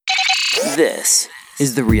This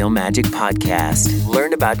is the Real Magic Podcast.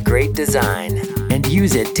 Learn about great design and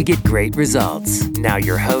use it to get great results. Now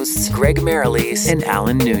your hosts, Greg Marilis and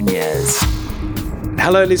Alan Nunez.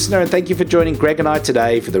 Hello, listener, and thank you for joining Greg and I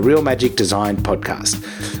today for the Real Magic Design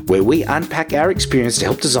Podcast, where we unpack our experience to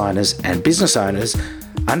help designers and business owners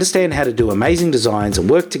understand how to do amazing designs and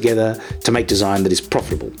work together to make design that is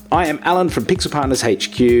profitable. I am Alan from Pixel Partners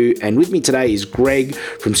HQ, and with me today is Greg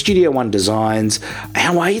from Studio One Designs.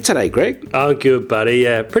 How are you today, Greg? Oh, good, buddy.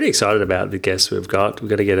 Yeah, pretty excited about the guests we've got.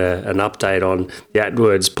 We've got to get an update on the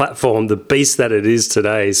Adwords platform, the beast that it is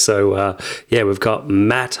today. So, we've got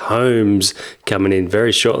Matt Holmes coming in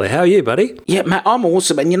very shortly. How are you, buddy? Yeah, Matt, I'm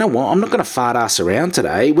awesome. And you know what? I'm not going to fart ass around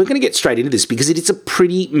today. We're going to get straight into this because it is a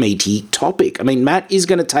pretty meaty topic. I mean, Matt is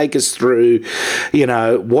going to take us through,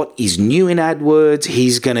 what is new in AdWords.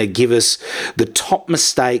 He's going to give us the top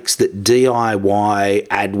mistakes that DIY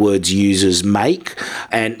AdWords users make.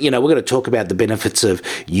 And, we're going to talk about the benefits of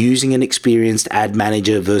using an experienced ad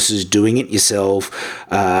manager versus doing it yourself.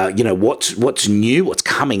 What's new, what's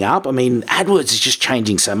coming up. I mean, AdWords is just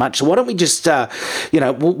changing so much. So why don't we just,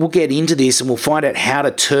 we'll get into this and we'll find out how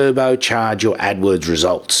to turbocharge your AdWords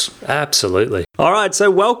results. Absolutely. All right, so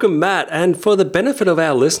welcome, Matt. And for the benefit of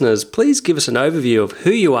our listeners, please give us an overview of who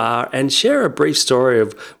you are and share a brief story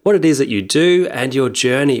of what it is that you do and your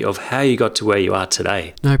journey of how you got to where you are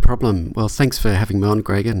today. No problem. Well, thanks for having me on,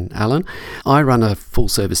 Greg and Alan. I run a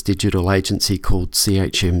full-service digital agency called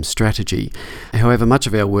CHM Strategy. However, much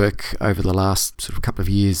of our work over the last couple of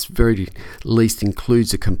years very least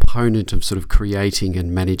includes a component of creating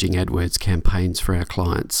and managing AdWords campaigns for our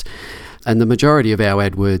clients. And the majority of our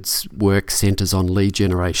AdWords work centres on lead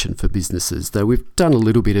generation for businesses, though we've done a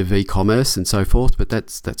little bit of e-commerce and so forth, but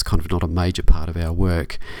that's kind of not a major part of our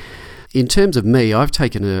work. In terms of me, I've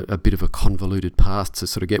taken a bit of a convoluted path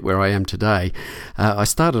to get where I am today. I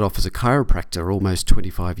started off as a chiropractor almost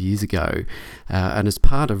 25 years ago, and as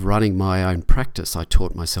part of running my own practice, I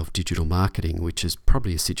taught myself digital marketing, which is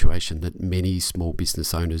probably a situation that many small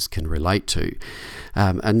business owners can relate to.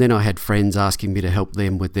 And then I had friends asking me to help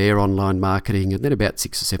them with their online marketing, and then about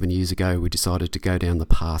 6 or 7 years ago, we decided to go down the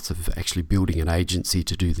path of actually building an agency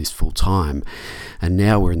to do this full time. And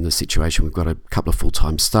now we're in the situation we've got a couple of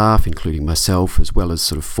full-time staff, including myself, as well as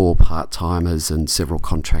 4 part-timers and several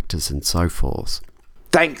contractors and so forth.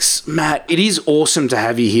 Thanks, Matt. It is awesome to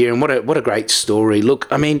have you here, and what a great story. Look,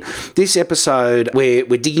 I mean, this episode, we're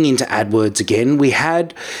digging into AdWords again. We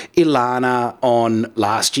had Ilana on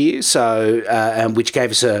last year, which gave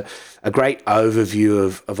us a great overview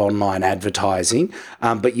of online advertising,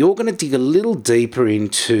 but you're going to dig a little deeper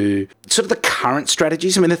into the current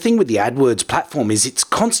strategies. I mean, the thing with the AdWords platform is it's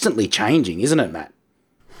constantly changing, isn't it, Matt?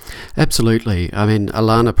 Absolutely. I mean,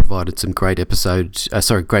 Alana provided some great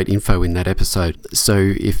info in that episode.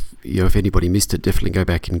 So if anybody missed it, definitely go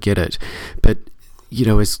back and get it. But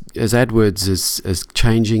as AdWords is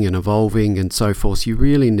changing and evolving and so forth, you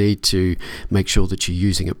really need to make sure that you're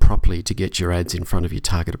using it properly to get your ads in front of your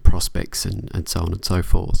targeted prospects and so on and so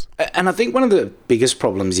forth. And I think one of the biggest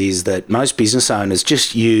problems is that most business owners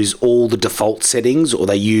just use all the default settings, or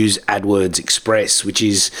they use AdWords Express, which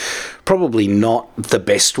is probably not the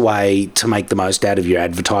best way to make the most out of your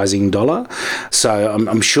advertising dollar. So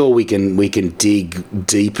I'm sure we can dig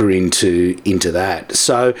deeper into that.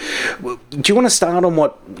 So do you want to start on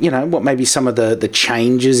what maybe some of the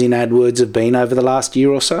changes in AdWords have been over the last year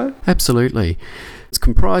or so? Absolutely. It's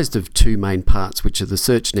comprised of 2 main parts, which are the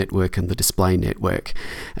search network and the display network.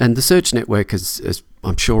 And the search network, as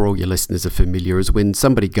I'm sure all your listeners are familiar, is when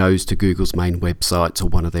somebody goes to Google's main websites or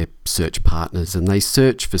one of their search partners and they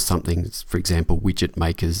search for something, for example, widget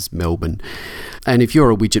makers Melbourne. And if you're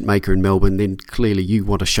a widget maker in Melbourne, then clearly you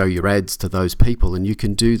want to show your ads to those people, and you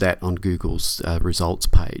can do that on Google's results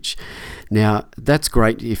page. Now, that's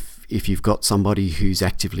great if you've got somebody who's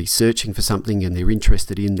actively searching for something and they're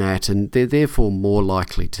interested in that, and they're therefore more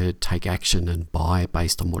likely to take action and buy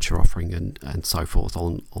based on what you're offering and so forth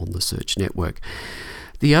on the search network.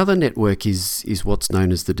 The other network is what's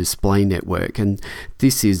known as the display network, and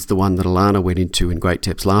this is the one that Alana went into in great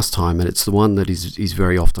depth last time, and it's the one that is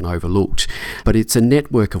very often overlooked. But it's a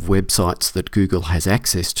network of websites that Google has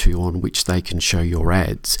access to on which they can show your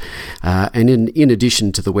ads. And in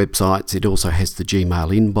addition to the websites, it also has the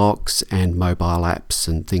Gmail inbox and mobile apps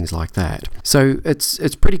and things like that. So it's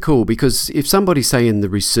pretty cool, because if somebody's, say, in the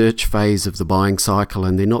research phase of the buying cycle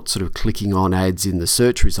and they're not clicking on ads in the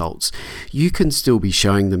search results, you can still be showing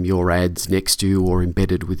showing them your ads next to or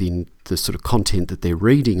embedded within the sort of content that they're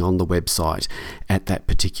reading on the website at that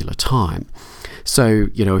particular time. So,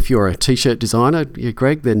 if you're a t-shirt designer,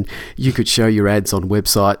 Greg, then you could show your ads on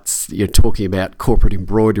websites, talking about corporate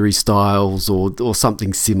embroidery styles or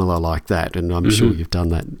something similar like that. And I'm sure you've done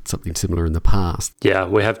that, something similar in the past. Yeah,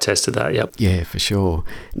 we have tested that, yep. Yeah, for sure.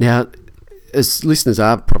 Now, as listeners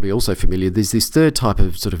are probably also familiar, there's this third type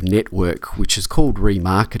of sort of network, which is called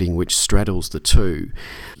remarketing, which straddles the two.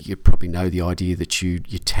 You probably know the idea that you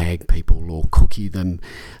tag people or cookie them,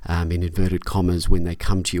 in inverted commas, when they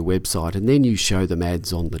come to your website, and then you show them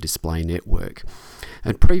ads on the display network.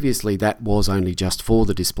 And previously that was only just for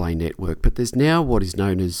the display network, but there's now what is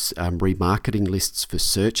known as remarketing lists for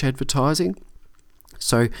search advertising.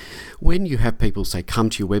 So when you have people, say, come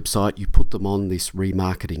to your website, you put them on this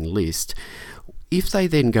remarketing list. If they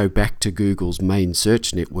then go back to Google's main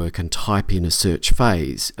search network and type in a search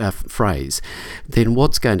phrase, then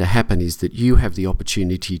what's going to happen is that you have the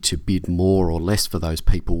opportunity to bid more or less for those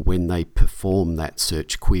people when they perform that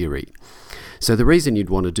search query. So the reason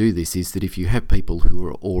you'd want to do this is that if you have people who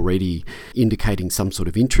are already indicating some sort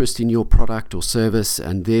of interest in your product or service,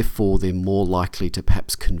 and therefore they're more likely to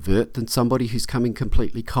perhaps convert than somebody who's coming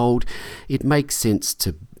completely cold, it makes sense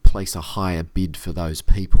to place a higher bid for those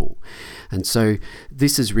people. And so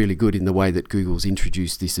this is really good in the way that Google's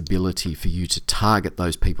introduced this ability for you to target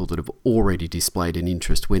those people that have already displayed an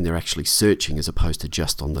interest when they're actually searching, as opposed to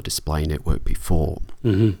just on the display network before.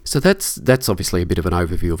 So that's obviously a bit of an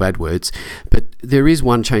overview of AdWords, but there is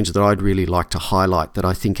one change that I'd really like to highlight that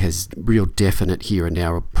I think has real definite here and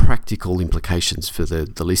now practical implications for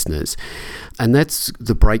the listeners, and that's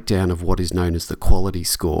the breakdown of what is known as the quality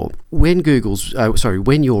score. When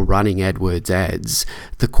you're running AdWords ads,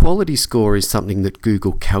 the quality score is something that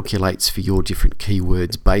Google calculates for your different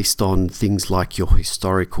keywords based on things like your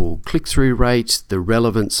historical click-through rate, the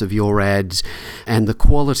relevance of your ads, and the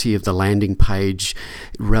quality of the landing page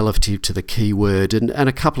relative to the keyword, and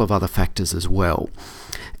a couple of other factors as well.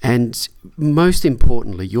 And most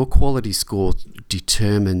importantly, your quality score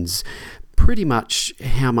determines pretty much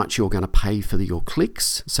how much you're going to pay for your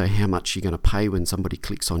clicks, so how much you're going to pay when somebody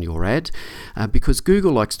clicks on your ad, because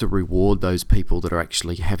Google likes to reward those people that are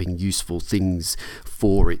actually having useful things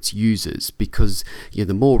for its users, because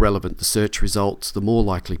the more relevant the search results, the more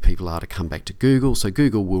likely people are to come back to Google, so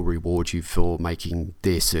Google will reward you for making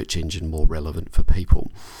their search engine more relevant for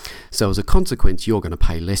people. So as a consequence, you're going to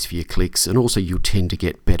pay less for your clicks, and also you'll tend to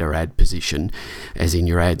get better ad position, as in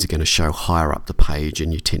your ads are going to show higher up the page,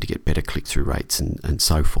 and you tend to get better click-through rates and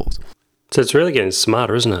so forth. So it's really getting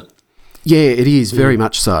smarter, isn't it? Yeah, it is, very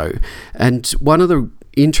much so. And one of the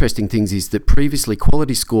interesting things is that previously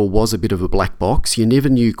quality score was a bit of a black box. You never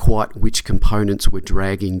knew quite which components were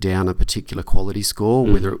dragging down a particular quality score,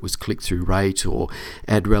 whether it was click-through rate or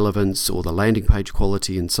ad relevance or the landing page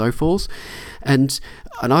quality and so forth. And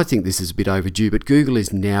I think this is a bit overdue, but Google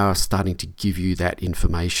is now starting to give you that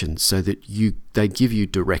information so that they give you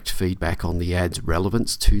direct feedback on the ad's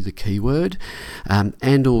relevance to the keyword,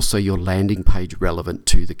 and also your landing page relevant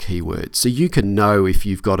to the keyword. So you can know if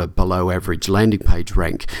you've got a below average landing page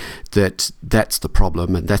rank that's the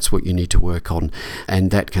problem and that's what you need to work on,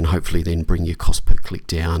 and that can hopefully then bring your cost per click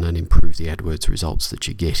down and improve the AdWords results that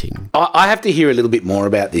you're getting. I have to hear a little bit more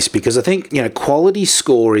about this, because I think, quality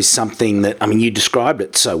score is something that, you described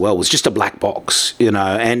it so well, it's just a black box, and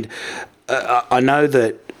I know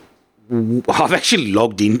that I've actually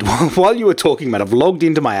logged in while you were talking, Matt. I've logged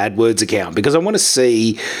into my AdWords account because I want to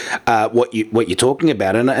see what you're talking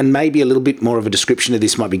about, and maybe a little bit more of a description of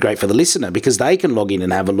this might be great for the listener because they can log in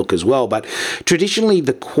and have a look as well. But traditionally,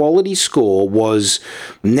 the quality score was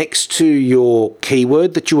next to your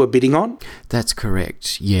keyword that you were bidding on. That's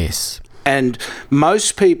correct. Yes. And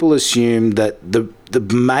most people assume that the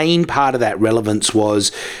main part of that relevance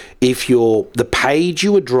was if the page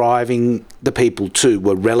you were driving the people to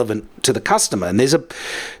were relevant to the customer. And there's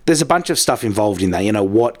a bunch of stuff involved in that.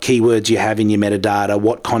 What keywords you have in your metadata,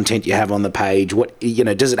 what content you have on the page,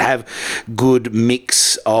 does it have good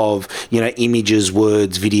mix of, images,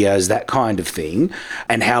 words, videos, that kind of thing,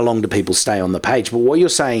 and how long do people stay on the page. But what you're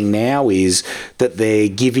saying now is that they're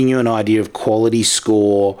giving you an idea of quality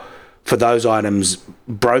score for those items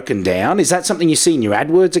broken down. Is that something you see in your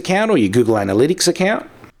AdWords account or your Google Analytics account?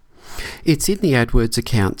 It's in the AdWords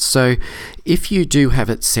account. So if you do have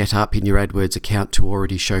it set up in your AdWords account to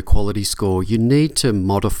already show quality score, you need to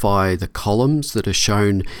modify the columns that are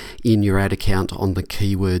shown in your ad account on the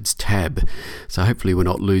keywords tab. So hopefully we're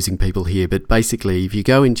not losing people here, but basically if you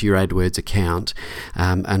go into your AdWords account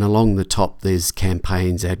and along the top there's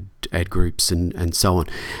campaigns, ad groups and so on.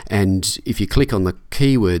 And if you click on the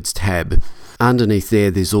keywords tab, underneath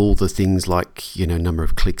there's all the things like, number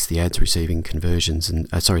of clicks the ad's receiving, conversions, and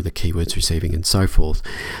the keywords receiving, and so forth.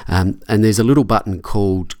 And there's a little button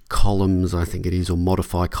called columns, I think it is, or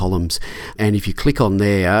modify columns. And if you click on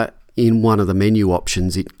there, in one of the menu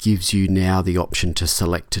options, it gives you now the option to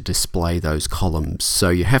select to display those columns. So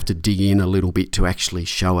you have to dig in a little bit to actually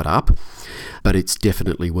show it up, but it's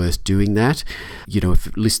definitely worth doing that.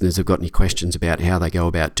 If listeners have got any questions about how they go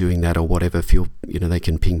about doing that or whatever, they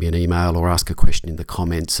can ping me an email or ask a question in the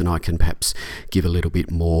comments, and I can perhaps give a little bit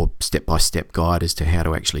more step-by-step guide as to how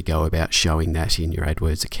to actually go about showing that in your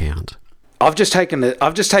AdWords account. I've just taken a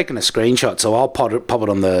screenshot, so I'll pop it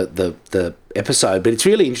on the episode. But it's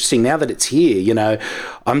really interesting now that it's here.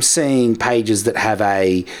 I'm seeing pages that have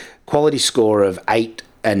a quality score of 8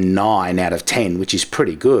 and 9 out of 10, which is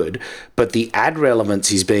pretty good. But the ad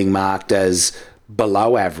relevance is being marked as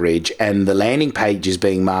below average, and the landing page is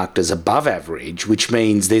being marked as above average, which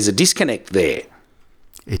means there's a disconnect there.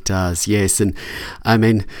 It does, yes. And I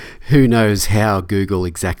mean, who knows how Google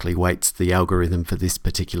exactly weights the algorithm for this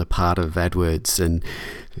particular part of AdWords. And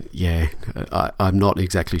yeah, I'm not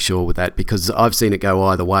exactly sure with that, because I've seen it go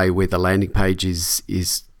either way, where the landing page is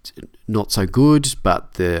not so good,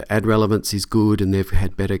 but the ad relevance is good and they've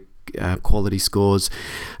had better quality scores.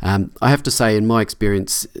 I have to say, in my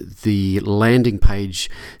experience, the landing page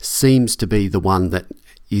seems to be the one that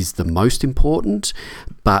is the most important,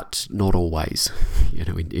 but not always,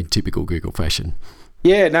 in typical Google fashion.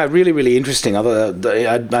 Yeah, no, really, really interesting. I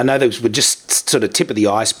know those were just sort of tip of the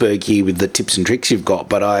iceberg here with the tips and tricks you've got,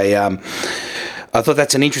 but I thought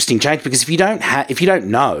that's an interesting change, because if you don't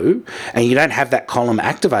know and you don't have that column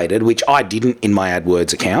activated, which I didn't in my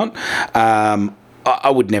AdWords account, I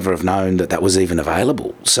would never have known that was even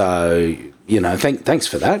available. So, thanks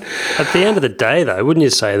for that. At the end of the day, though, wouldn't you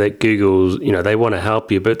say that Google, they want to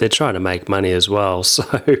help you, but they're trying to make money as well. So,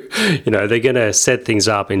 they're going to set things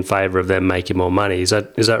up in favour of them making more money. Is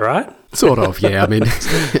that right? Sort of, yeah. I mean,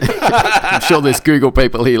 I'm sure there's Google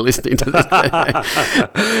people here listening to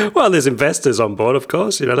this. Well, there's investors on board, of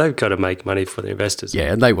course. They've got to make money for the investors.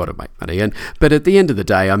 Yeah, and they want to make money. But at the end of the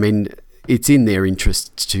day, I mean, it's in their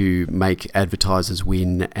interest to make advertisers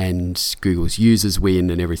win and Google's users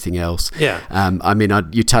win and everything else. Yeah. I mean,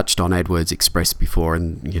 you touched on AdWords Express before,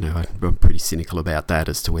 and I'm pretty cynical about that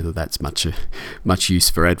as to whether that's much use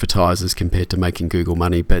for advertisers compared to making Google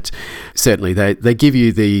money. But certainly, they give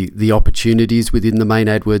you the opportunities within the main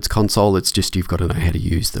AdWords console. It's just you've got to know how to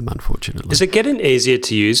use them, unfortunately. Is it getting easier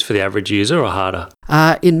to use for the average user or harder?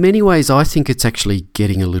 In many ways, I think it's actually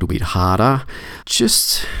getting a little bit harder.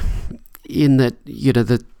 Just in that,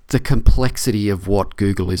 the complexity of what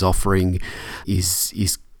Google is offering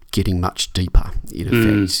is getting much deeper, in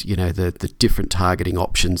effect. The different targeting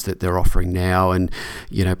options that they're offering now, and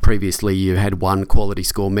previously you had one quality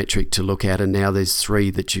score metric to look at, and now there's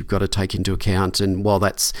 3 that you've got to take into account. And while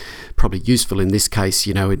that's probably useful in this case,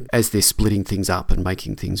 as they're splitting things up and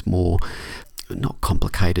making things more not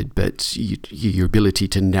complicated, but your ability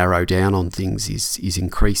to narrow down on things is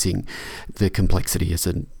increasing. The complexity as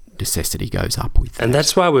a necessity goes up with that. And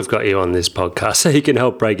that's why we've got you on this podcast, so you can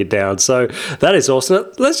help break it down. So that is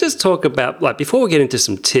awesome. Let's just talk about, before we get into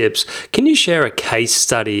some tips, can you share a case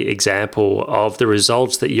study example of the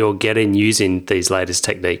results that you're getting using these latest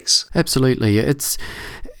techniques? Absolutely. It's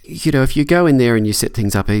if you go in there and you set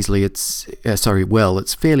things up easily, it's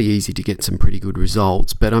fairly easy to get some pretty good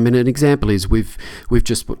results. But I mean, an example is we've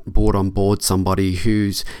just brought on board somebody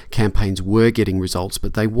whose campaigns were getting results,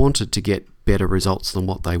 but they wanted to get better results than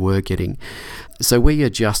what they were getting. So we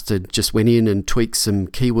just went in and tweaked some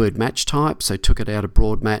keyword match types. So took it out of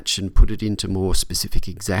broad match and put it into more specific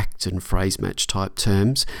exact and phrase match type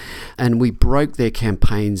terms. And we broke their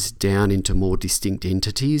campaigns down into more distinct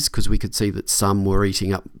entities, because we could see that some were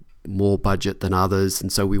eating up more budget than others.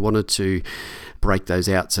 And so we wanted to break those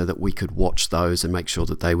out so that we could watch those and make sure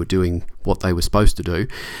that they were doing what they were supposed to do,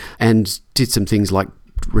 and did some things like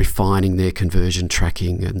refining their conversion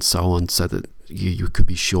tracking and so on, so that you could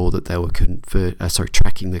be sure that they were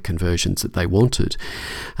tracking the conversions that they wanted.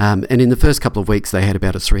 And in the first couple of weeks, they had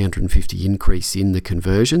about a 350 increase in the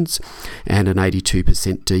conversions and an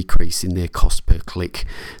 82% decrease in their cost per click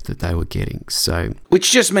that they were getting. So,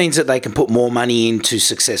 which just means that they can put more money into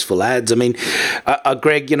successful ads. I mean,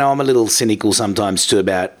 Greg, I'm a little cynical sometimes too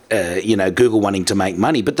about Google wanting to make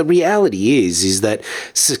money, but the reality is that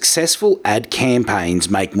successful ad campaigns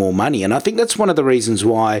make more money, and I think that's one of the reasons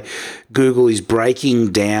why Google is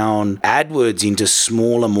breaking down AdWords into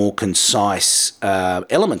smaller, more concise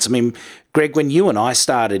elements. I mean, Greg, when you and I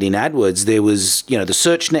started in AdWords, there was, the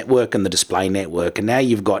search network and the display network. And now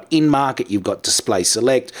you've got in-market, you've got display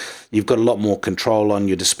select, you've got a lot more control on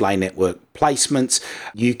your display network placements.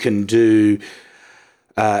 You can do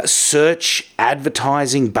search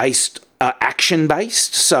advertising based,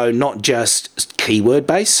 action-based, so not just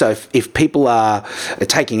keyword-based. So if people are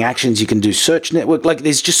taking actions, you can do search network. Like,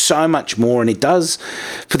 there's just so much more, and it does,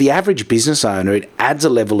 for the average business owner, it adds a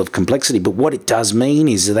level of complexity. But what it does mean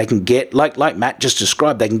is that they can get, like Matt just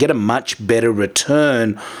described, they can get a much better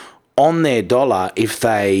return on their dollar if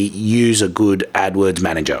they use a good AdWords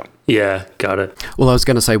manager. Yeah, got it. Well, I was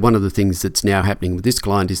going to say one of the things that's now happening with this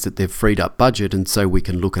client is that they've freed up budget, and so we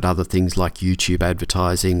can look at other things like YouTube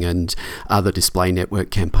advertising and other display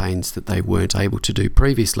network campaigns that they weren't able to do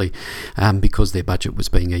previously because their budget was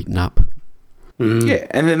being eaten up. Yeah,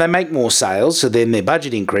 and then they make more sales, so then their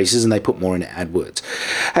budget increases and they put more into AdWords.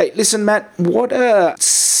 Hey, listen, Matt, what are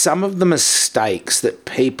some of the mistakes that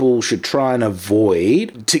people should try and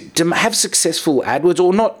avoid to have successful AdWords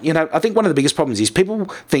or not? I think one of the biggest problems is people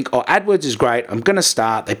think, oh, AdWords is great, I'm going to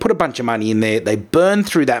start. They put a bunch of money in there. They burn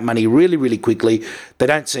through that money really, really quickly. They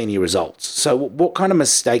don't see any results. So what kind of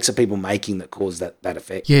mistakes are people making that cause that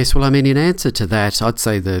effect? Yes, well, I mean, in answer to that, I'd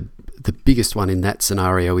say the biggest one in that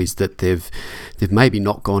scenario is that they've maybe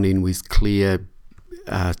not gone in with clear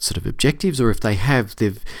sort of objectives, or if they have,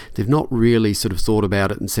 they've not really sort of thought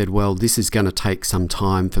about it and said, well, this is going to take some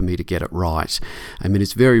time for me to get it right. I mean,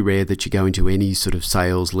 it's very rare that you go into any sort of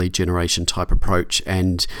sales lead generation type approach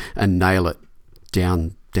and nail it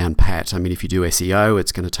down pat. I mean, if you do SEO,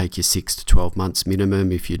 it's going to take you 6 to 12 months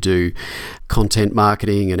minimum. If you do content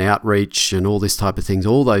marketing and outreach and all this type of things,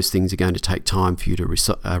 all those things are going to take time for you to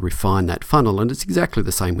refine that funnel. And it's exactly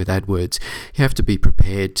the same with AdWords. You have to be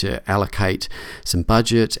prepared to allocate some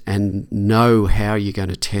budget and know how you're going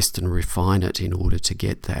to test and refine it in order to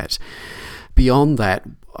get that. Beyond that,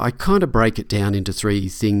 I kind of break it down into three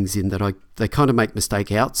things in that they kind of make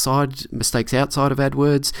mistakes outside of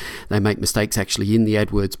AdWords. They make mistakes actually in the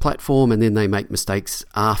AdWords platform, and then they make mistakes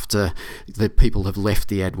after the people have left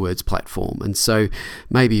the AdWords platform. And so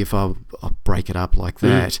maybe if I'll break it up like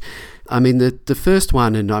that. I mean, the first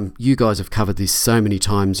one, and you guys have covered this so many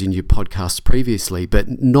times in your podcasts previously,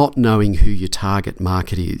 but not knowing who your target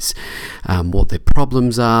market is, what their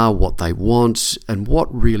problems are, what they want, and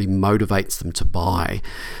what really motivates them to buy.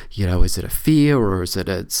 Is it a fear, or is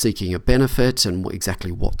it seeking a benefit, and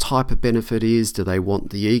exactly what type of benefit is? Do they want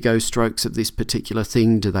the ego strokes of this particular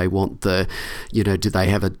thing? Do they want do they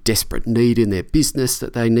have a desperate need in their business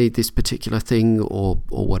that they need this particular thing, or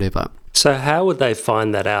whatever? So how would they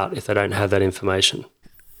find that out if they don't have that information?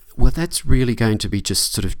 Well, that's really going to be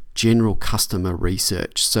just sort of general customer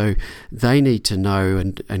research. So they need to know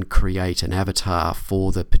and create an avatar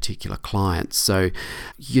for the particular client. So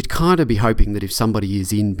you'd kind of be hoping that if somebody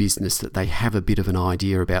is in business, that they have a bit of an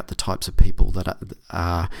idea about the types of people that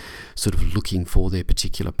are sort of looking for their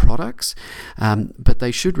particular products. But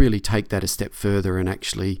they should really take that a step further and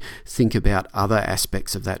actually think about other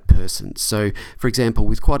aspects of that person. So, for example,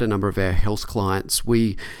 with quite a number of our health clients,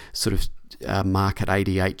 we sort of market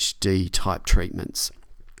ADHD type treatments.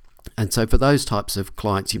 And so for those types of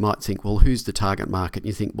clients, you might think, well, who's the target market? And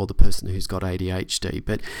you think, well, the person who's got ADHD.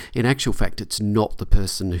 But in actual fact, it's not the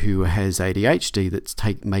person who has ADHD that's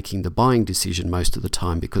making the buying decision most of the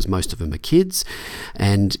time, because most of them are kids.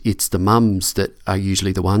 And it's the mums that are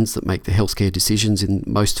usually the ones that make the healthcare decisions in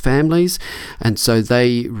most families. And so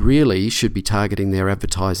they really should be targeting their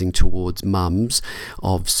advertising towards mums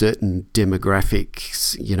of certain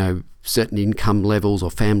demographics, certain income levels or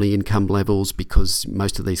family income levels, because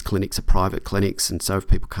most of these clinics are private clinics, and so if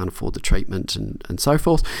people can't afford the treatment and so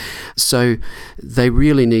forth. So they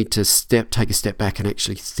really need to take a step back and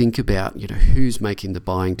actually think about, who's making the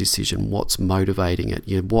buying decision, what's motivating it,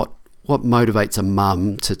 what motivates a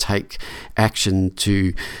mum to take action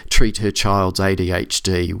to treat her child's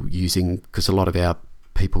ADHD because a lot of our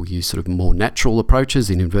people use sort of more natural approaches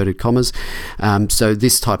in inverted commas. So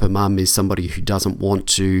this type of mum is somebody who doesn't want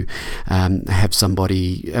to have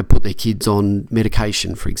somebody put their kids on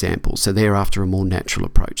medication, for example. So they're after a more natural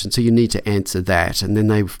approach. And so you need to answer that. And then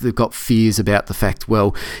they've got fears about the fact,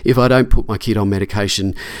 well, if I don't put my kid on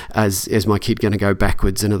medication, is my kid going to go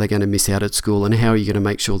backwards, and are they going to miss out at school? And how are you going to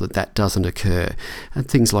make sure that doesn't occur? And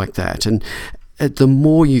things like that. And the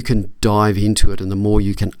more you can dive into it and the more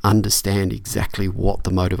you can understand exactly what the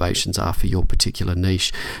motivations are for your particular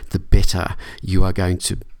niche, the better you are going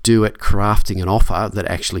to do at crafting an offer that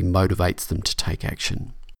actually motivates them to take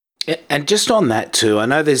action. And just on that too, I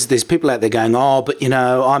know there's people out there going, oh, but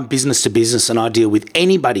I'm business to business and I deal with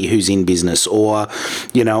anybody who's in business, or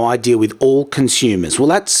I deal with all consumers. Well,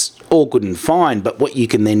 that's all good and fine, but what you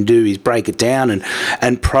can then do is break it down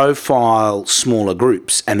and profile smaller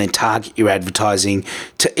groups and then target your advertising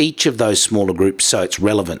to each of those smaller groups so it's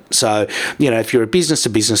relevant. So, if you're a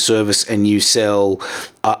business-to-business service and you sell,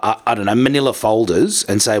 I don't know, manila folders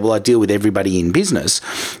and say, well, I deal with everybody in business,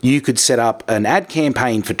 you could set up an ad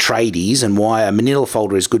campaign for tradies and why a manila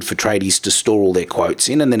folder is good for tradies to store all their quotes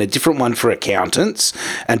in, and then a different one for accountants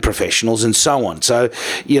and professionals and so on. So,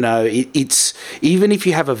 it's even if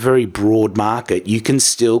you have a very broad market, you can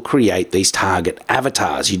still create these target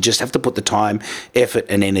avatars. You just have to put the time, effort,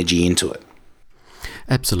 and energy into it.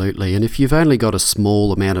 Absolutely. And if you've only got a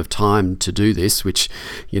small amount of time to do this, which,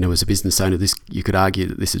 as a business owner, you could argue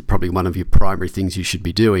that this is probably one of your primary things you should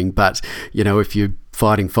be doing. But, if you're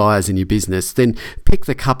fighting fires in your business, then pick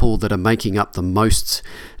the couple that are making up the most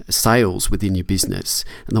sales within your business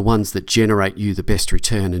and the ones that generate you the best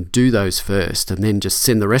return, and do those first, and then just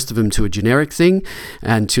send the rest of them to a generic thing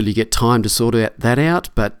until you get time to sort that out.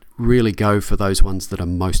 But really go for those ones that are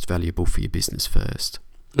most valuable for your business first.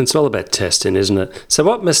 It's all about testing, isn't it? So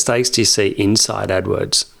what mistakes do you see inside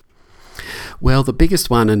AdWords? Well, the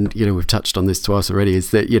biggest one, and we've touched on this twice already,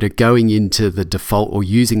 is that going into the default or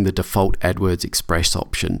using the default AdWords Express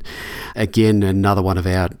option. Again, another one of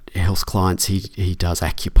our health clients, he does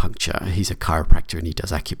acupuncture. He's a chiropractor and he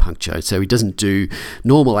does acupuncture. So he doesn't do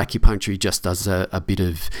normal acupuncture, he just does a bit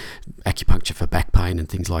of acupuncture for back pain and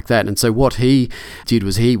things like that. And so what he did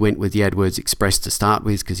was he went with the AdWords Express to start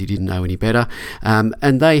with because he didn't know any better.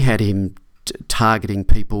 And they had him targeting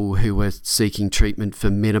people who were seeking treatment for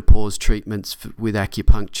menopause treatments with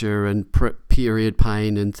acupuncture and period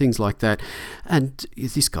pain and things like that. And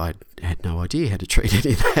this guy had no idea how to treat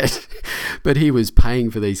any of that, but he was paying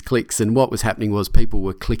for these clicks. And what was happening was people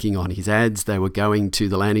were clicking on his ads. They were going to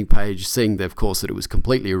the landing page, seeing that, of course, that it was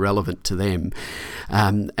completely irrelevant to them,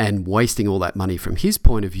 and wasting all that money from his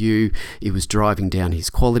point of view. It was driving down his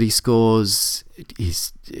quality scores,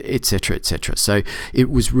 etc., etc. So it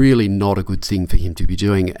was really not a good thing for him to be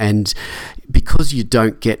doing. And because you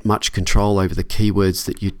don't get much control over the keywords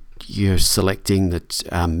that you're selecting, that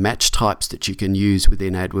match types that you can use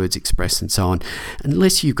within AdWords Express and so on,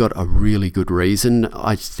 unless you've got a really good reason,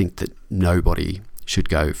 I think that nobody should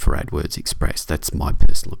go for AdWords Express. That's my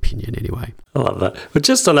personal opinion anyway. I love that. But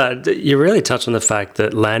just on that, you really touch on the fact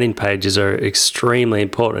that landing pages are extremely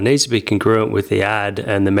important. It needs to be congruent with the ad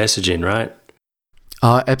and the messaging, right?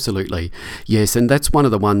 Absolutely. Yes, and that's one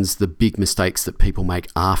of the big mistakes that people make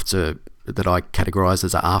that I categorise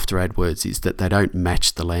as after AdWords, is that they don't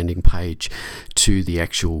match the landing page to the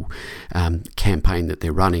actual campaign that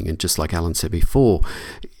they're running. And just like Alan said before,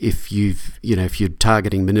 if you're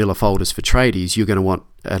targeting manila folders for tradies, you're going to want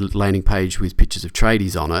a landing page with pictures of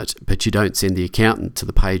tradies on it, but you don't send the accountant to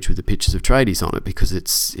the page with the pictures of tradies on it, because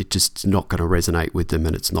it's just not going to resonate with them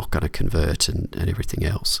and it's not going to convert and everything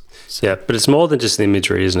else. So. Yeah, but it's more than just the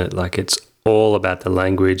imagery, isn't it? Like, it's all about the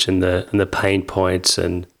language and the pain points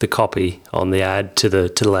and the copy on the ad to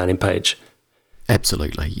the landing page.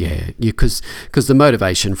 Absolutely, yeah. Because the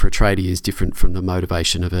motivation for a tradie is different from the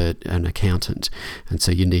motivation of an accountant, and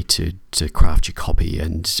so you need to craft your copy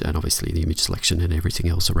and obviously the image selection and everything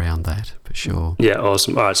else around that, for sure. Yeah,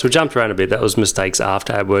 awesome. All right, so we jumped around a bit. That was mistakes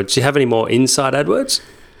after AdWords. Do you have any more inside AdWords?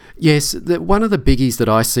 Yes, one of the biggies that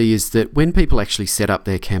I see is that when people actually set up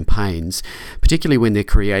their campaigns, particularly when they're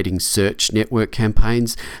creating search network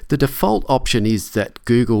campaigns, the default option is that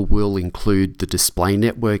Google will include the display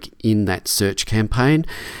network in that search campaign,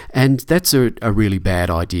 and that's a really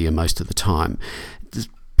bad idea most of the time.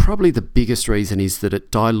 Probably the biggest reason is that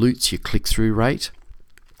it dilutes your click-through rate.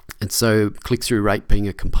 And so click-through rate being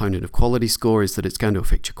a component of quality score is that it's going to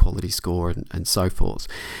affect your quality score and so forth.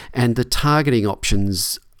 And the targeting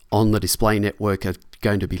options on the display network are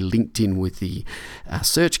going to be linked in with the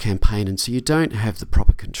search campaign, and so you don't have the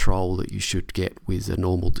proper control that you should get with a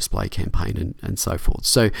normal display campaign and so forth.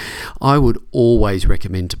 So I would always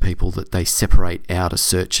recommend to people that they separate out a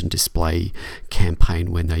search and display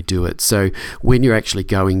campaign when they do it. So when you're actually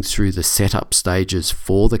going through the setup stages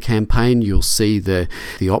for the campaign, you'll see the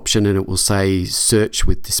option and it will say search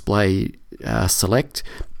with display select.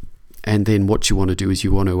 And then what you want to do is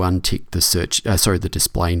you want to untick the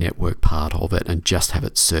display network part of it and just have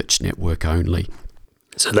it search network only.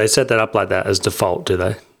 So they set that up like that as default, do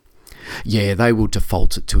they? Yeah, they will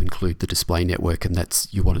default it to include the display network, and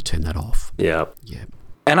you want to turn that off. Yeah. Yeah.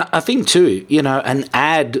 And I think too, an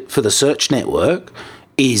ad for the search network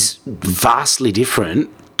is vastly different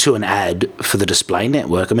to an ad for the display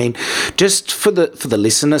network. I mean, just for the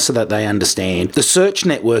listener so that they understand, the search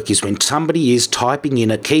network is when somebody is typing in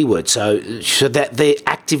a keyword, so that they're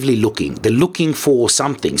actively looking. They're looking for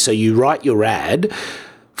something. So you write your ad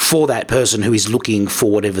for that person who is looking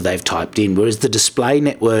for whatever they've typed in. Whereas the display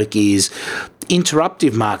network is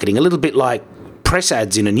interruptive marketing, a little bit like press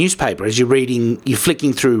ads in a newspaper. As you're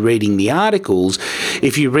flicking through reading the articles,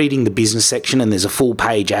 if you're reading the business section and there's a full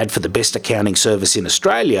page ad for the best accounting service in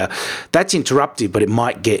Australia, that's interruptive, but it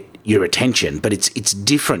might get your attention. But it's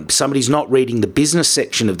different. Somebody's not reading the business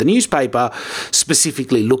section of the newspaper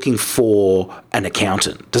specifically looking for an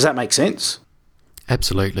accountant. Does that make sense?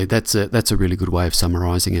 Absolutely. That's a really good way of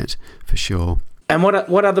summarising it, for sure. And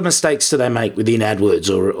what other mistakes do they make within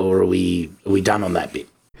AdWords, or are we done on that bit?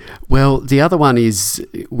 Well, the other one is,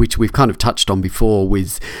 which we've kind of touched on before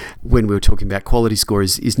with when we were talking about quality score,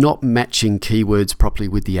 is not matching keywords properly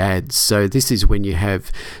with the ads. So this is when you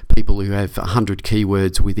have people who have 100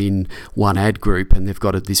 keywords within one ad group and they've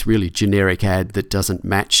got this really generic ad that doesn't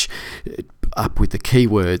match up with the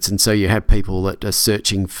keywords. And so you have people that are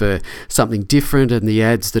searching for something different and the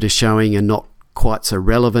ads that are showing are not quite so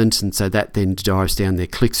relevant, and so that then drives down their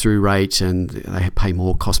click-through rate and they pay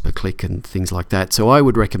more cost per click and things like that. So I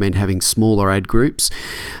would recommend having smaller ad groups,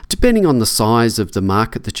 depending on the size of the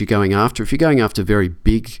market that you're going after. If you're going after very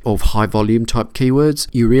big or high volume type keywords,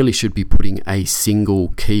 you really should be putting a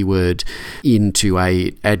single keyword into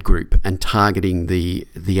a ad group and targeting the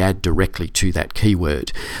ad directly to that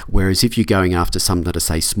keyword. Whereas if you're going after some that are,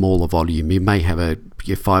 say, smaller volume, you may have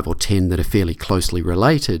your 5 or 10 that are fairly closely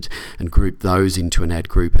related and group those into an ad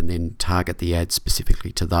group and then target the ad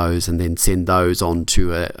specifically to those and then send those on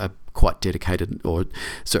to a quite dedicated or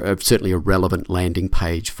certainly a relevant landing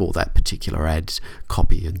page for that particular ad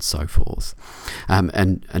copy and so forth.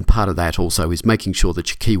 And part of that also is making sure that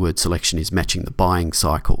your keyword selection is matching the buying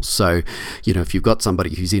cycle. So, if you've got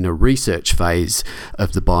somebody who's in a research phase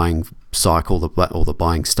of the buying cycle or the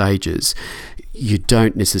buying stages, you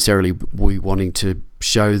don't necessarily be wanting to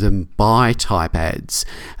show them buy type ads.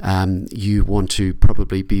 You want to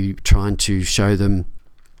probably be trying to show them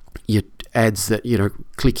your ads that,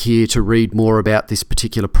 click here to read more about this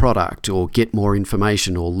particular product or get more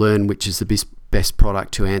information or learn which is the best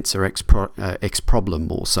product to answer X problem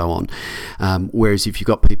or so on. Whereas if you've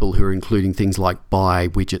got people who are including things like buy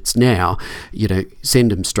widgets now,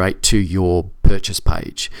 send them straight to your purchase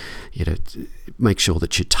page. Make sure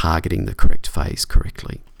that you're targeting the correct phase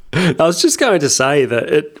correctly. I was just going to say that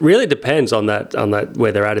it really depends on that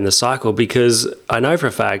where they're at in the cycle, because I know for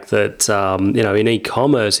a fact that in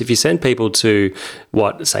e-commerce, if you send people to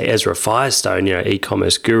what, say, Ezra Firestone,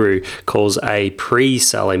 e-commerce guru, calls a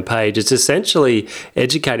pre-selling page, it's essentially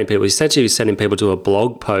educating people. Essentially sending people to a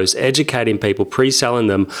blog post, educating people, pre-selling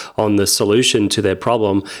them on the solution to their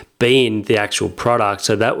problem being the actual product.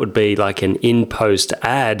 So that would be like an in-post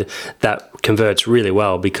ad that converts really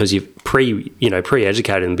well because you've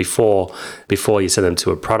pre-educated them before you send them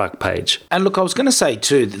to a product page. And look, I was going to say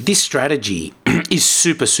too that this strategy is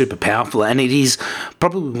super, super powerful, and it is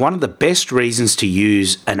probably one of the best reasons to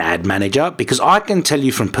use an ad manager, because I can tell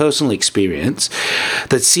you from personal experience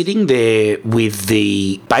that sitting there with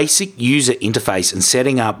the basic user interface and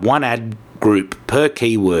setting up one ad group per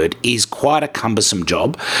keyword is quite a cumbersome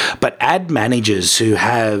job. But ad managers who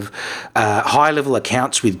have high-level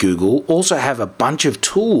accounts with Google also have a bunch of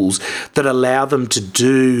tools that allow them to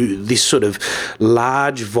do this sort of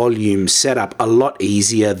large volume setup a lot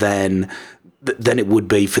easier than it would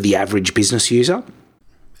be for the average business user.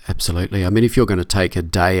 Absolutely. I mean, if you're going to take a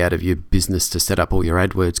day out of your business to set up all your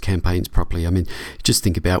AdWords campaigns properly, I mean, just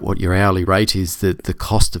think about what your hourly rate is. The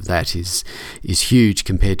cost of that is huge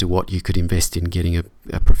compared to what you could invest in getting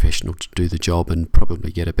a professional to do the job and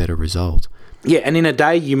probably get a better result. Yeah, and in a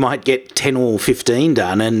day you might get 10 or 15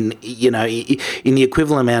 done, and in the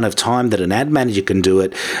equivalent amount of time that an ad manager can do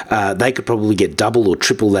it, they could probably get double or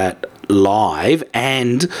triple that live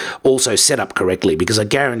and also set up correctly, because I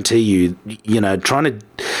guarantee you,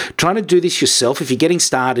 trying to do this yourself, if you're getting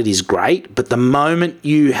started, is great, but the moment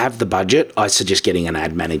you have the budget, I suggest getting an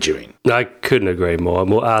ad manager in. I couldn't agree more. And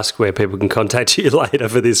we'll ask where people can contact you later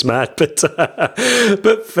for this, Matt. But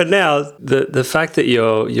for now, the fact that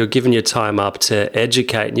you're giving your time up to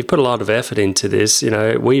educate and you put a lot of effort into this,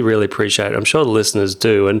 we really appreciate it. I'm sure the listeners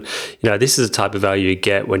do. And, this is the type of value you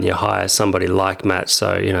get when you hire somebody like Matt.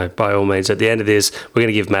 So, by all means, at the end of this, we're going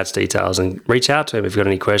to give Matt's details and reach out to him if you've got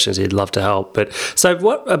any questions. He'd love to help. But so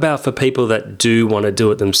what about for people that do want to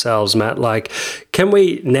do it themselves, Matt? Like, can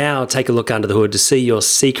we now take a look under the hood to see your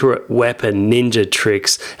secret weapon ninja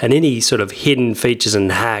tricks and any sort of hidden features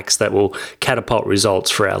and hacks that will catapult results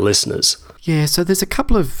for our listeners? Yeah, so there's a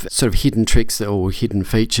couple of sort of hidden tricks or hidden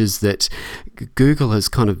features that Google has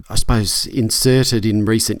kind of, I suppose, inserted in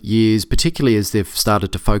recent years, particularly as they've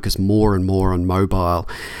started to focus more and more on mobile.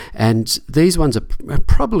 And these ones are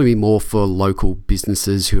probably more for local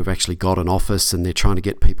businesses who have actually got an office and they're trying to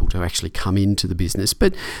get people to actually come into the business,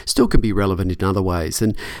 but still can be relevant in other ways.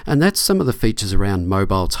 And that's some of the features around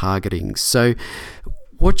mobile targeting. So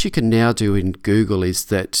what you can now do in Google is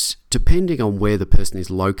that depending on where the person is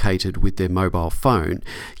located with their mobile phone,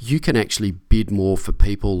 you can actually bid more for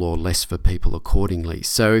people or less for people accordingly.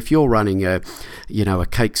 So if you're running a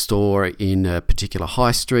cake store in a particular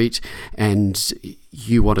high street and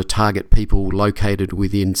you want to target people located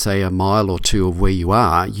within, say, a mile or two of where you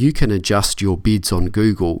are, you can adjust your bids on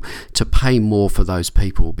Google to pay more for those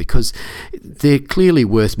people because they're clearly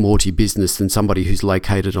worth more to your business than somebody who's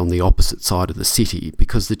located on the opposite side of the city,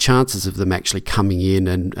 because the chances of them actually coming in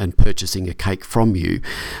and purchasing a cake from you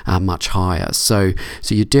are much higher. So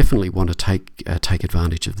you definitely want to take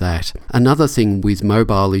advantage of that. Another thing with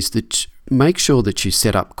mobile is that make sure that you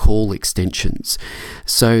set up call extensions.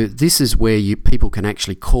 So this is where people can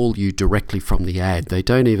actually call you directly from the ad. They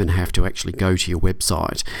don't even have to actually go to your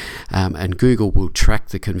website. And Google will track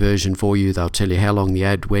the conversion for you. They'll tell you how long the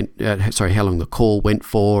how long the call went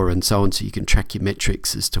for and so on, so you can track your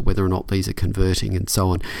metrics as to whether or not these are converting and so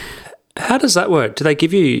on. How does that work? Do they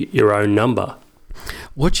give you your own number?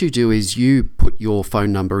 What you do is you put your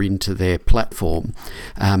phone number into their platform,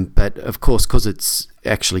 but of course, because it's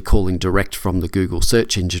actually calling direct from the Google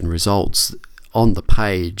search engine results on the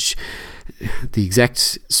page, the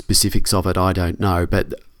exact specifics of it I don't know,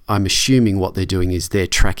 but I'm assuming what they're doing is they're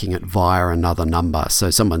tracking it via another number. So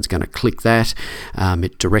someone's going to click that,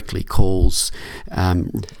 it directly calls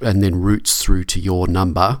and then routes through to your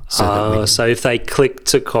number. So if they click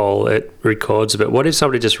to call, it records a bit. What if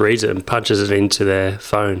somebody just reads it and punches it into their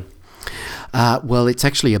phone? Well, it's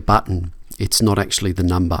actually a button. It's not actually the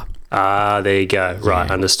number. There you go. Right,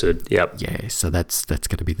 Yeah. understood. Yep. Yeah, so that's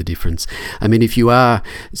going to be the difference. I mean, if you are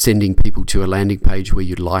sending people to a landing page where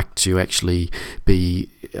you'd like to actually be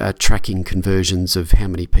tracking conversions of how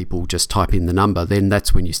many people just type in the number, then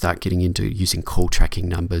that's when you start getting into using call tracking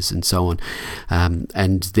numbers and so on.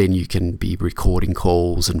 And then you can be recording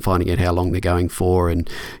calls and finding out how long they're going for and,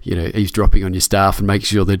 eavesdropping on your staff and making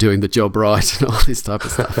sure they're doing the job right and all this type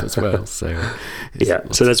of stuff as well. So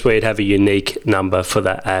So that's where you'd have a unique number for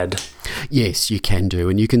that ad. Yes, you can do,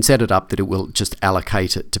 and you can set it up that it will just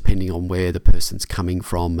allocate it depending on where the person's coming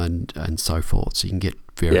from and so forth. So you can get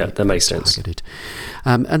very that makes sense. targeted.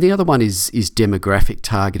 And the other one is demographic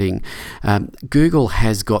targeting. Google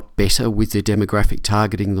has got better with their demographic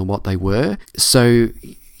targeting than what they were. So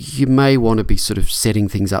you may want to be sort of setting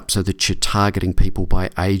things up so that you're targeting people by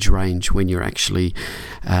age range when you're actually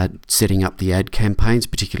setting up the ad campaigns,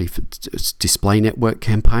 particularly for display network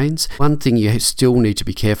campaigns. One thing you still need to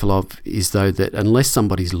be careful of is, though, that unless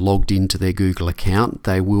somebody's logged into their Google account,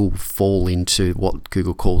 they will fall into what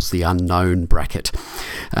Google calls the unknown bracket.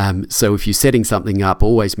 So if you're setting something up,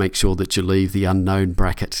 always make sure that you leave the unknown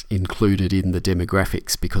bracket included in the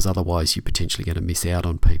demographics, because otherwise you're potentially going to miss out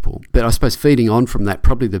on people. But I suppose feeding on from that,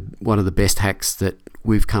 probably one of the best hacks that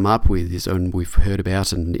we've come up with is, and we've heard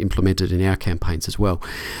about and implemented in our campaigns as well,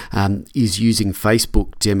 is using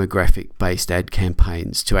Facebook demographic-based ad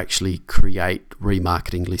campaigns to actually create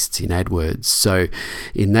remarketing lists in AdWords. So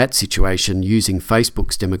in that situation, using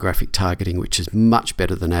Facebook's demographic targeting, which is much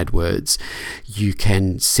better than AdWords, you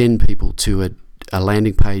can send people to a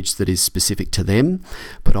landing page that is specific to them,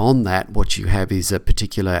 but on that, what you have is a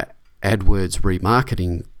particular AdWords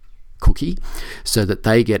remarketing cookie, so that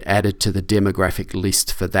they get added to the demographic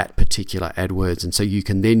list for that particular AdWords. And so you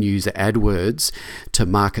can then use AdWords to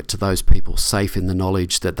market to those people, safe in the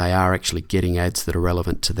knowledge that they are actually getting ads that are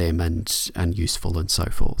relevant to them and useful and so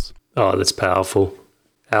forth. Oh, that's powerful.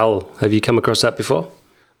 Al, have you come across that before?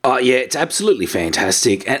 Oh, yeah, it's absolutely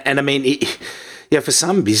fantastic. And I mean, for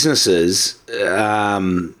some businesses,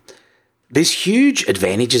 there's huge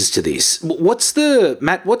advantages to this. What's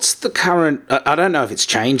the current, I don't know if it's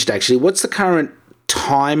changed actually, what's the current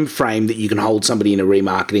time frame that you can hold somebody in a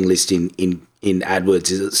remarketing list in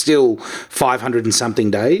AdWords? Is it still 500 and something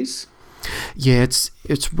days? Yeah,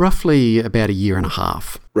 it's roughly about a year and a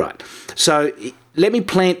half. Right. So let me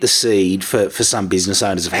plant the seed for some business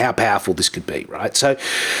owners of how powerful this could be, right? So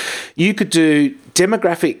you could do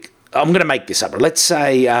demographic I'm going to make this up. Let's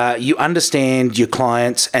say you understand your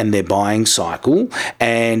clients and their buying cycle,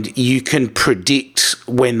 and you can predict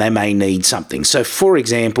when they may need something. So, for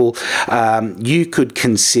example, you could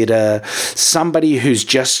consider somebody who's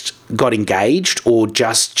just got engaged or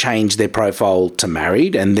just changed their profile to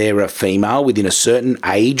married, and they're a female within a certain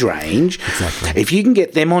age range. Exactly. If you can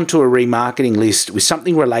get them onto a remarketing list with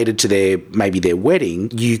something related to maybe their wedding,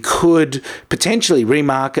 you could potentially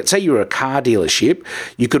remarket. Say you're a car dealership,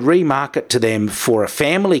 you could remarket to them for a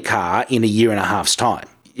family car in a year and a half's time.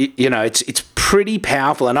 It's pretty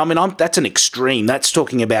powerful. And I mean, that's an extreme. That's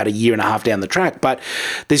talking about a year and a half down the track. But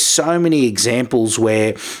there's so many examples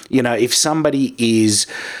where, if somebody is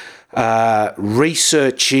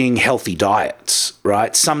researching healthy diets,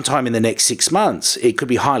 right, sometime in the next 6 months, it could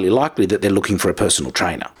be highly likely that they're looking for a personal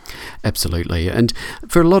trainer. Absolutely. And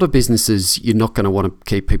for a lot of businesses, you're not going to want to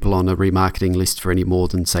keep people on a remarketing list for any more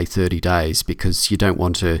than, say, 30 days, because you don't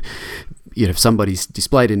want to, if somebody's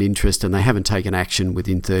displayed an interest and they haven't taken action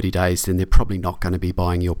within 30 days, then they're probably not going to be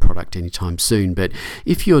buying your product anytime soon. But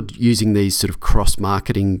if you're using these sort of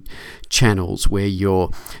cross-marketing channels where you're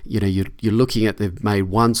looking at they've made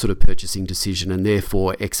one sort of purchasing decision, and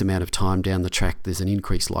therefore X amount of time down the track, there's an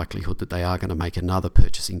increased likelihood that they are going to make another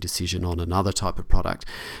purchasing decision on another type of product.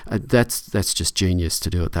 That's just genius to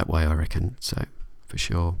do it that way, I reckon. So, for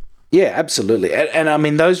sure. Yeah, absolutely. And I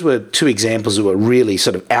mean, those were two examples that were really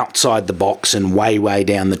sort of outside the box and way, way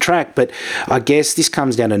down the track. But I guess this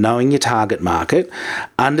comes down to knowing your target market,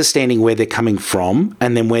 understanding where they're coming from,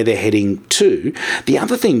 and then where they're heading to. The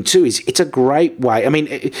other thing too is it's a great way. I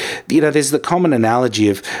mean, there's the common analogy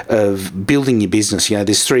of building your business.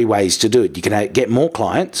 There's 3 ways to do it. You can get more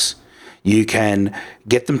clients, you can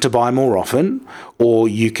get them to buy more often, or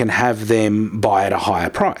you can have them buy at a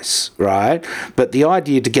higher price, right? But the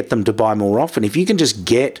idea to get them to buy more often, if you can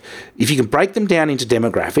break them down into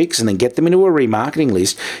demographics and then get them into a remarketing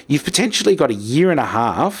list, you've potentially got a year and a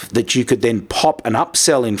half that you could then pop an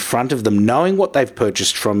upsell in front of them, knowing what they've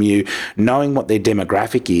purchased from you, knowing what their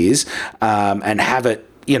demographic is, and have it,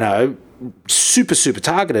 super, super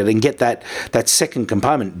targeted, and get that second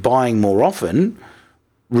component, buying more often,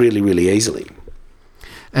 really, really easily.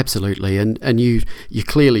 Absolutely, and you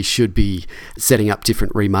clearly should be setting up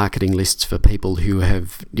different remarketing lists for people who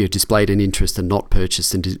have displayed an interest and not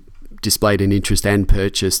purchased, and displayed an interest and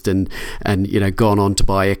purchased, and gone on to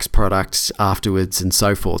buy X products afterwards, and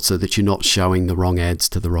so forth, so that you're not showing the wrong ads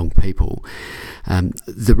to the wrong people.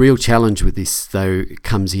 The real challenge with this, though,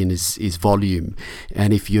 comes in is volume,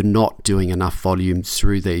 and if you're not doing enough volume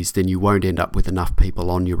through these, then you won't end up with enough people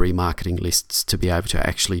on your remarketing lists to be able to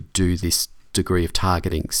actually do this degree of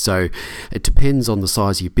targeting. So it depends on the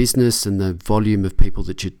size of your business and the volume of people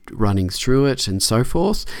that you're running through it, and so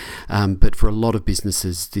forth. But for a lot of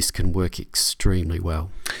businesses, this can work extremely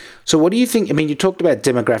well. So what do you think? I mean, you talked about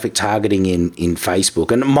demographic targeting in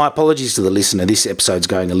Facebook, and my apologies to the listener, this episode's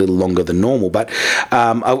going a little longer than normal, but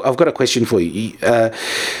I've got a question for you.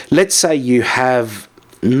 Let's say you have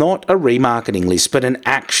not a remarketing list, but an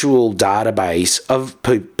actual database of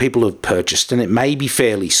people who've purchased, and it may be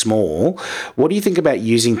fairly small. What do you think about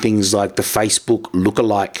using things like the Facebook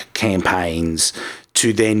lookalike campaigns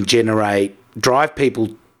to then drive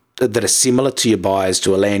people that are similar to your buyers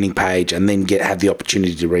to a landing page, and then have the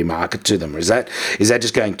opportunity to remarket to them? Or is that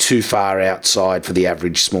just going too far outside for the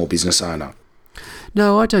average small business owner?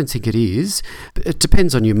 No, I don't think it is. It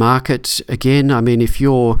depends on your market. Again, I mean, if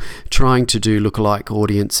you're trying to do lookalike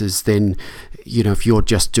audiences, then, if you're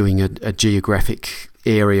just doing a geographic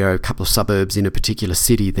area, a couple of suburbs in a particular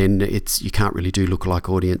city, then you can't really do lookalike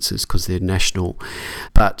audiences because they're national.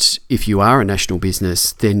 But if you are a national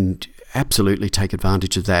business, then absolutely take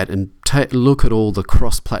advantage of that and look at all the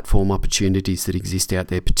cross-platform opportunities that exist out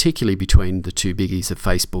there, particularly between the two biggies of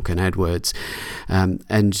Facebook and Adwords.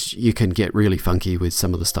 And you can get really funky with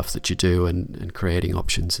some of the stuff that you do and creating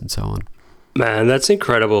options and so on. Man, that's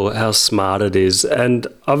incredible how smart it is. And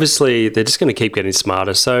obviously, they're just going to keep getting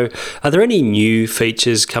smarter. So are there any new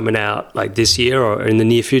features coming out like this year or in the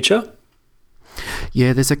near future?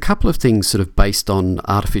 Yeah, there's a couple of things sort of based on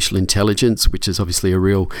artificial intelligence, which is obviously a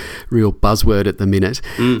real buzzword at the minute.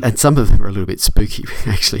 And some of them are a little bit spooky,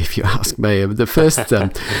 actually, if you ask me. The first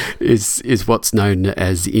is what's known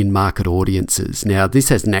as in-market audiences. Now, this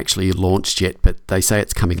hasn't actually launched yet, but they say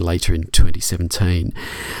it's coming later in 2017.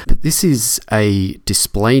 But this is a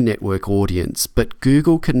display network audience, but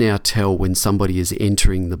Google can now tell when somebody is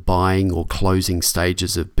entering the buying or closing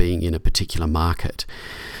stages of being in a particular market.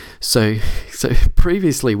 So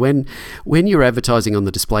previously, when you're advertising on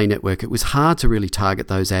the display network, it was hard to really target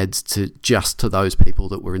those ads to those people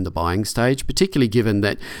that were in the buying stage, particularly given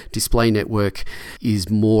that display network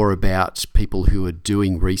is more about people who are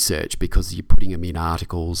doing research because you're putting them in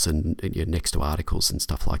articles and you're next to articles and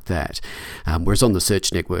stuff like that. Whereas on the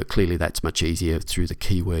search network, clearly that's much easier through the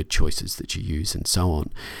keyword choices that you use and so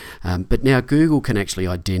on. But now Google can actually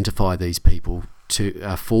identify these people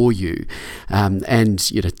for you, and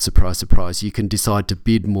surprise, surprise, you can decide to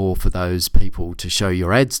bid more for those people to show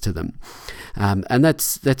your ads to them, and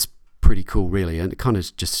that's pretty cool, really, and it kind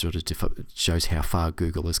of just sort of shows how far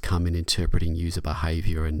Google has come in interpreting user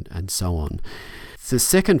behaviour and so on. The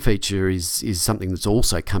second feature is something that's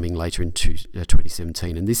also coming later in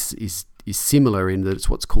 2017, and this is similar in that it's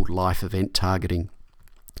what's called live event targeting.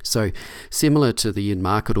 So similar to the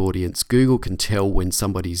in-market audience, Google can tell when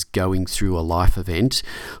somebody's going through a life event,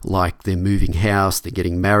 like they're moving house, they're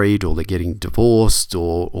getting married, or they're getting divorced,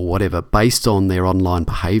 or whatever, based on their online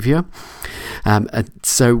behaviour.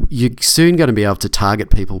 So you're soon going to be able to target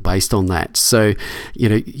people based on that. So,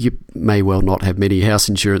 you may well not have many house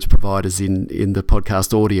insurance providers in the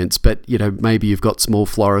podcast audience, but, maybe you've got small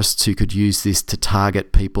florists who could use this to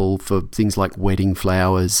target people for things like wedding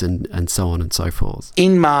flowers and so on and so forth.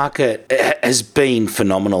 In-market has been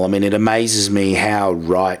phenomenal. I mean, it amazes me how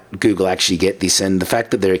right Google actually get this, and the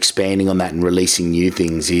fact that they're expanding on that and releasing new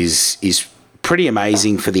things is pretty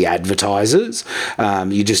amazing for the advertisers.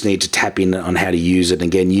 You just need to tap in on how to use it. And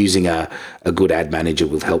again, using a good ad manager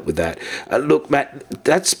will help with that. Look, Matt,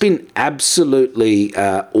 that's been absolutely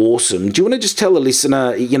awesome. Do you want to just tell the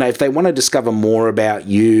listener, if they want to discover more about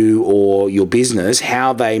you or your business,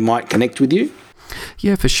 how they might connect with you?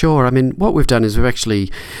 Yeah, for sure. I mean, what we've done is we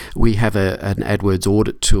have an AdWords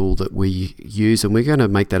audit tool that we use, and we're going to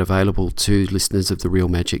make that available to listeners of The Real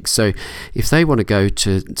Magic. So if they want to go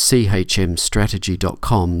to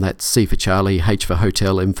chmstrategy.com, that's C for Charlie, H for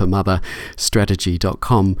Hotel, M for Mother,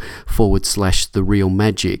 strategy.com/The Real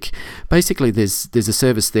Magic. Basically, there's a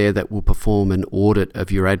service there that will perform an audit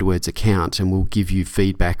of your AdWords account and will give you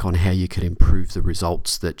feedback on how you can improve the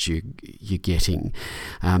results that you're getting.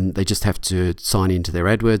 They just have to sign into their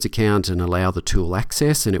AdWords account and allow the tool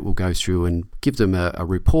access, and it will go through and give them a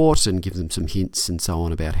report and give them some hints and so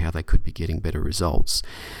on about how they could be getting better results.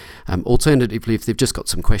 Alternatively, if they've just got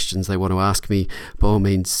some questions they want to ask me, by all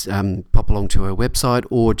means, pop along to our website,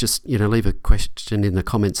 or just leave a question in the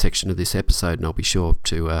comment section of this episode, and I'll be sure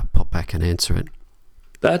to pop back and answer it.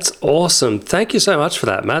 That's awesome. Thank you so much for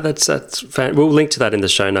that, Matt. That's we'll link to that in the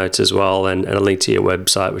show notes as well, and a link to your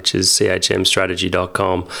website, which is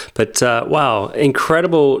chmstrategy.com. But wow,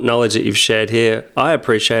 incredible knowledge that you've shared here. I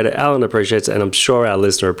appreciate it. Alan appreciates it, and I'm sure our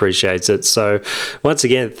listener appreciates it. So once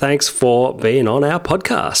again, thanks for being on our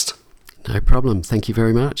podcast. No problem. Thank you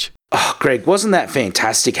very much. Oh, Greg, wasn't that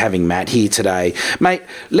fantastic having Matt here today? Mate,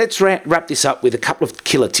 let's wrap this up with a couple of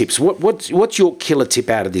killer tips. What's your killer tip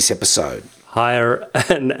out of this episode? Hire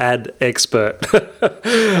an ad expert.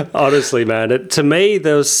 Honestly, man, to me,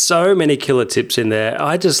 there's so many killer tips in there.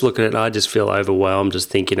 I just look at it and I just feel overwhelmed just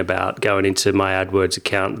thinking about going into my AdWords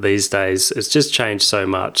account these days. It's just changed so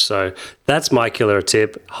much. So that's my killer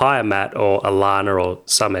tip. Hire Matt or Alana or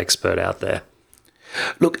some expert out there.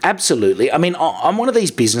 Look, absolutely. I mean, I'm one of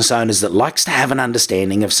these business owners that likes to have an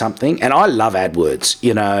understanding of something, and I love AdWords,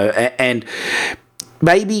 and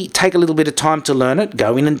maybe take a little bit of time to learn it,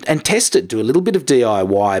 go in and test it, do a little bit of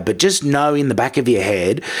DIY, but just know in the back of your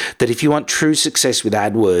head that if you want true success with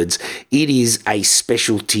AdWords, it is a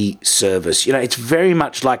specialty service. It's very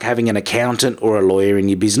much like having an accountant or a lawyer in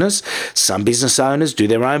your business. Some business owners do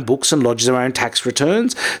their own books and lodge their own tax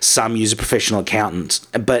returns. Some use a professional accountant.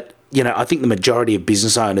 But, I think the majority of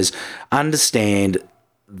business owners understand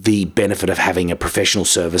the benefit of having a professional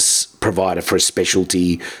service provider for a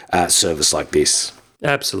specialty service like this.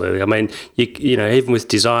 Absolutely. I mean, you know, even with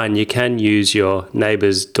design, you can use your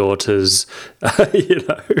neighbour's daughter's,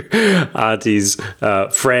 auntie's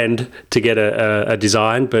friend to get a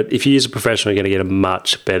design. But if you use a professional, you're going to get a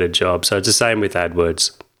much better job. So it's the same with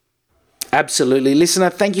AdWords. Absolutely. Listener,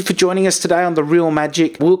 thank you for joining us today on The Real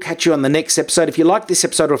Magic. We'll catch you on the next episode. If you like this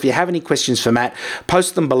episode or if you have any questions for Matt,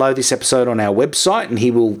 post them below this episode on our website and he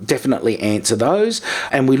will definitely answer those.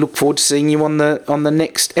 And we look forward to seeing you on the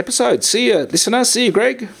next episode. See you, listener. See you,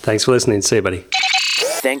 Greg. Thanks for listening. See you, buddy.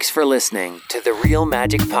 Thanks for listening to The Real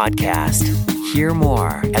Magic Podcast. Hear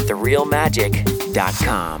more at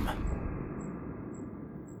therealmagic.com.